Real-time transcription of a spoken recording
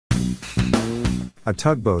A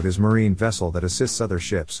tugboat is a marine vessel that assists other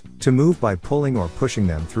ships to move by pulling or pushing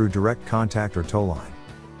them through direct contact or towline.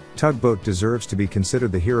 Tugboat deserves to be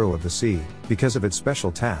considered the hero of the sea because of its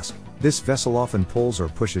special task. This vessel often pulls or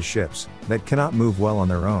pushes ships that cannot move well on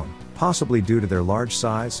their own, possibly due to their large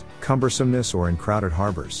size, cumbersomeness, or in crowded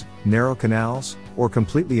harbors, narrow canals, or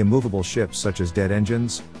completely immovable ships such as dead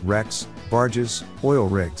engines, wrecks, barges, oil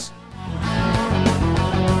rigs.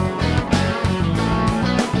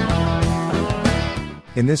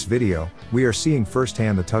 In this video, we are seeing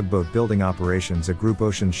firsthand the tugboat building operations at Group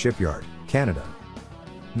Ocean's shipyard, Canada.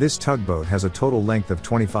 This tugboat has a total length of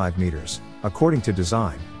 25 meters. According to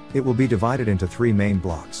design, it will be divided into 3 main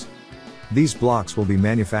blocks. These blocks will be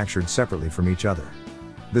manufactured separately from each other.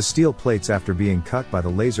 The steel plates, after being cut by the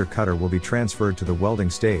laser cutter, will be transferred to the welding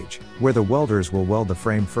stage, where the welders will weld the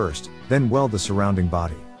frame first, then weld the surrounding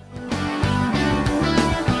body.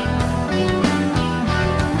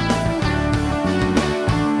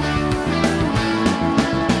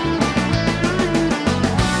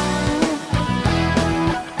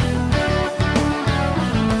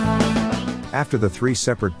 After the 3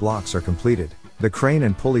 separate blocks are completed, the crane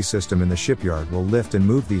and pulley system in the shipyard will lift and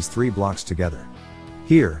move these 3 blocks together.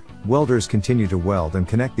 Here, welders continue to weld and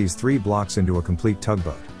connect these 3 blocks into a complete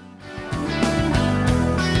tugboat.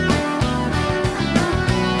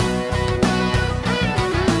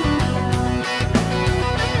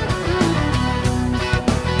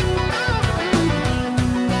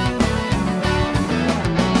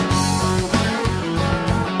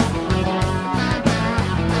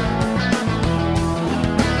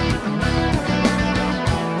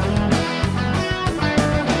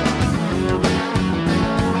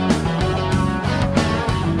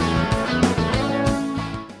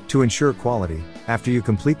 To ensure quality, after you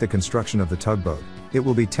complete the construction of the tugboat, it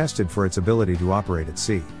will be tested for its ability to operate at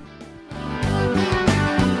sea.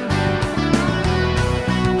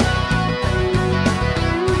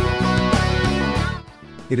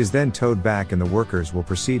 It is then towed back and the workers will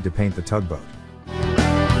proceed to paint the tugboat.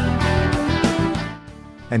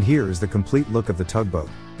 And here is the complete look of the tugboat.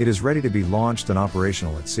 It is ready to be launched and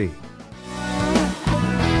operational at sea.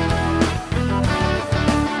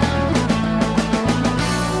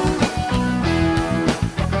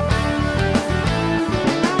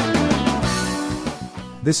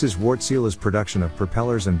 This is Wärtsilä's production of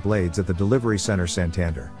propellers and blades at the delivery center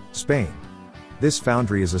Santander, Spain. This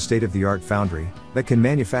foundry is a state-of-the-art foundry that can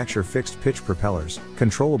manufacture fixed-pitch propellers,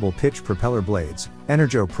 controllable pitch propeller blades,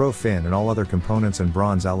 EnergoProFin, and all other components and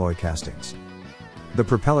bronze alloy castings. The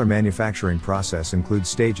propeller manufacturing process includes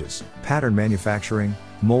stages: pattern manufacturing,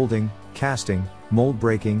 molding, casting, mold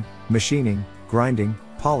breaking, machining, grinding,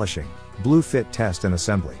 polishing, blue fit test, and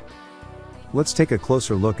assembly. Let's take a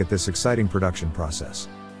closer look at this exciting production process.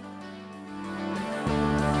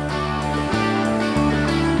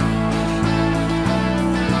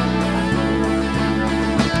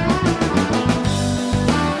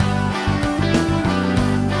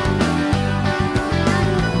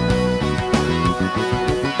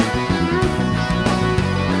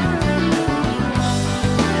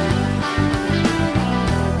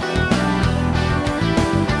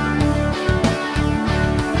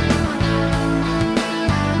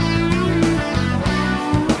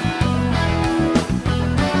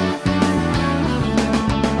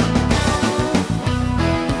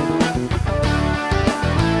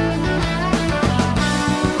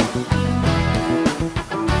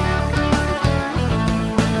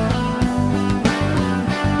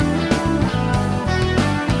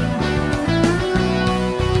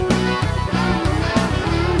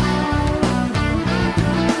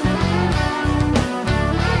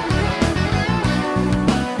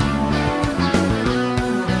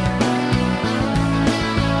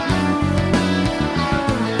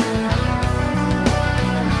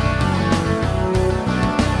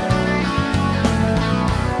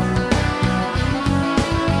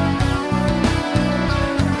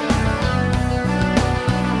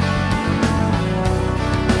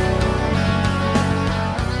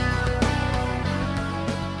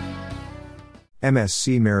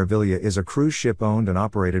 MSC Meraviglia is a cruise ship owned and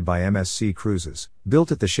operated by MSC Cruises,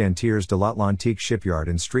 built at the Chantiers de l'Atlantique shipyard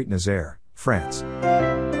in Street-Nazaire, France.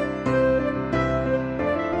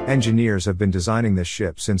 Engineers have been designing this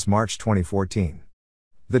ship since March 2014.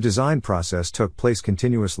 The design process took place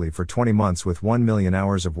continuously for 20 months with 1 million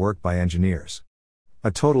hours of work by engineers.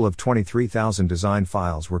 A total of 23,000 design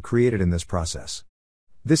files were created in this process.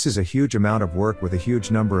 This is a huge amount of work with a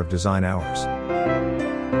huge number of design hours.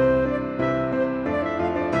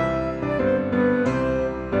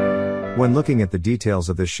 When looking at the details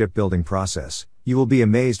of this shipbuilding process, you will be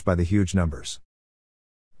amazed by the huge numbers.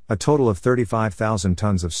 A total of 35,000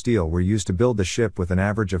 tons of steel were used to build the ship, with an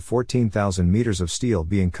average of 14,000 meters of steel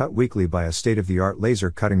being cut weekly by a state-of-the-art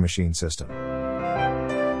laser cutting machine system.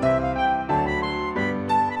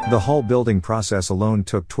 The hull building process alone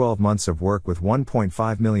took 12 months of work, with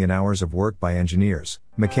 1.5 million hours of work by engineers,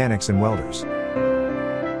 mechanics and welders.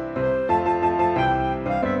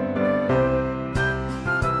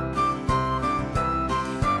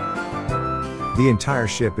 The entire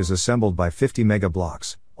ship is assembled by 50 mega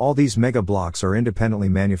blocks. All these mega blocks are independently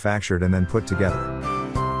manufactured and then put together.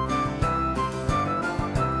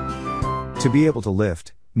 To be able to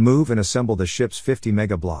lift, move and assemble the ship's 50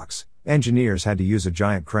 mega blocks, engineers had to use a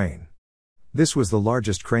giant crane. This was the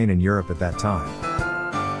largest crane in Europe at that time.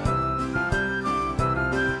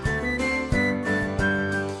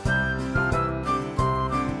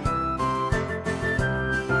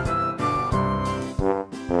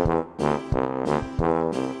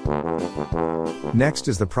 Next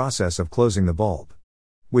is the process of closing the bulb.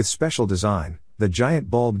 With special design, the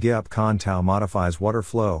giant bulb geop con tau modifies water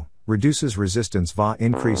flow, reduces resistance va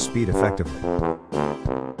increase speed effectively.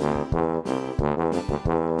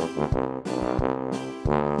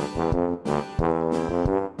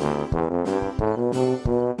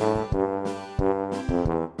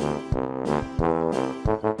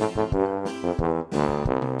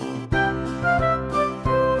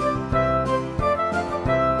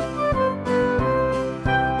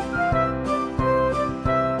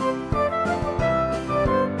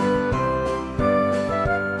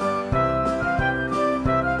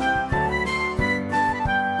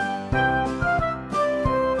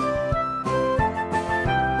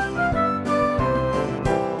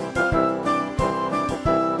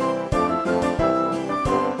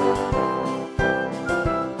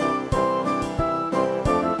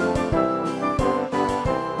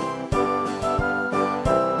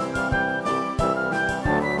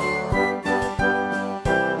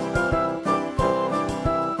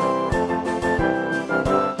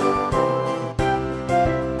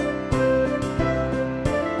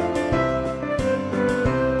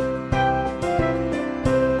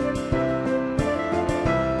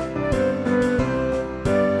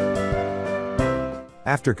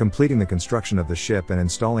 After completing the construction of the ship and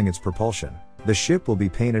installing its propulsion, the ship will be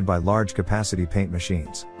painted by large capacity paint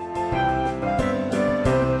machines.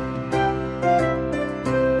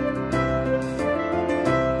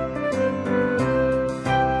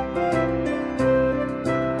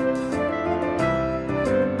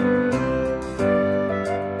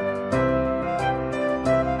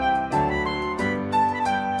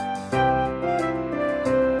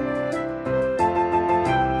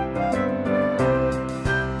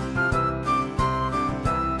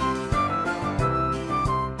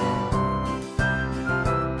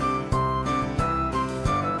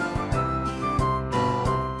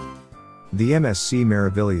 The MSC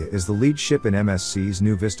Meraviglia is the lead ship in MSC's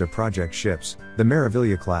new Vista project ships, the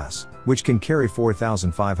Meraviglia class, which can carry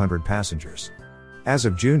 4,500 passengers. As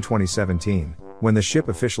of June 2017, when the ship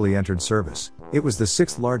officially entered service, it was the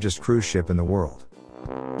 6th largest cruise ship in the world.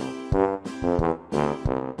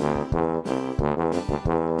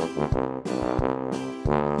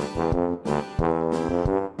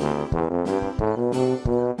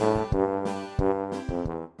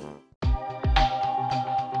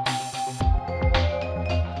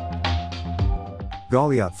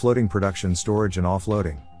 Goliath Floating Production Storage and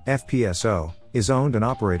Offloading, FPSO, is owned and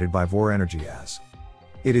operated by Vår Energi AS.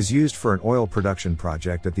 It is used for an oil production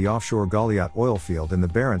project at the offshore Goliath oil field in the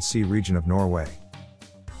Barents Sea region of Norway.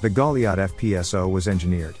 The Goliath FPSO was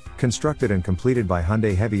engineered, constructed and completed by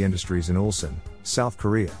Hyundai Heavy Industries in Ulsan, South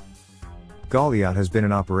Korea. Goliath has been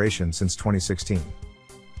in operation since 2016.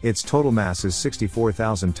 Its total mass is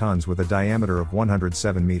 64,000 tons with a diameter of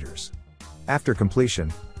 107 meters. After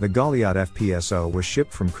completion, the Goliath FPSO was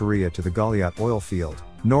shipped from Korea to the Goliath oil field,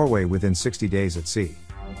 Norway within 60 days at sea.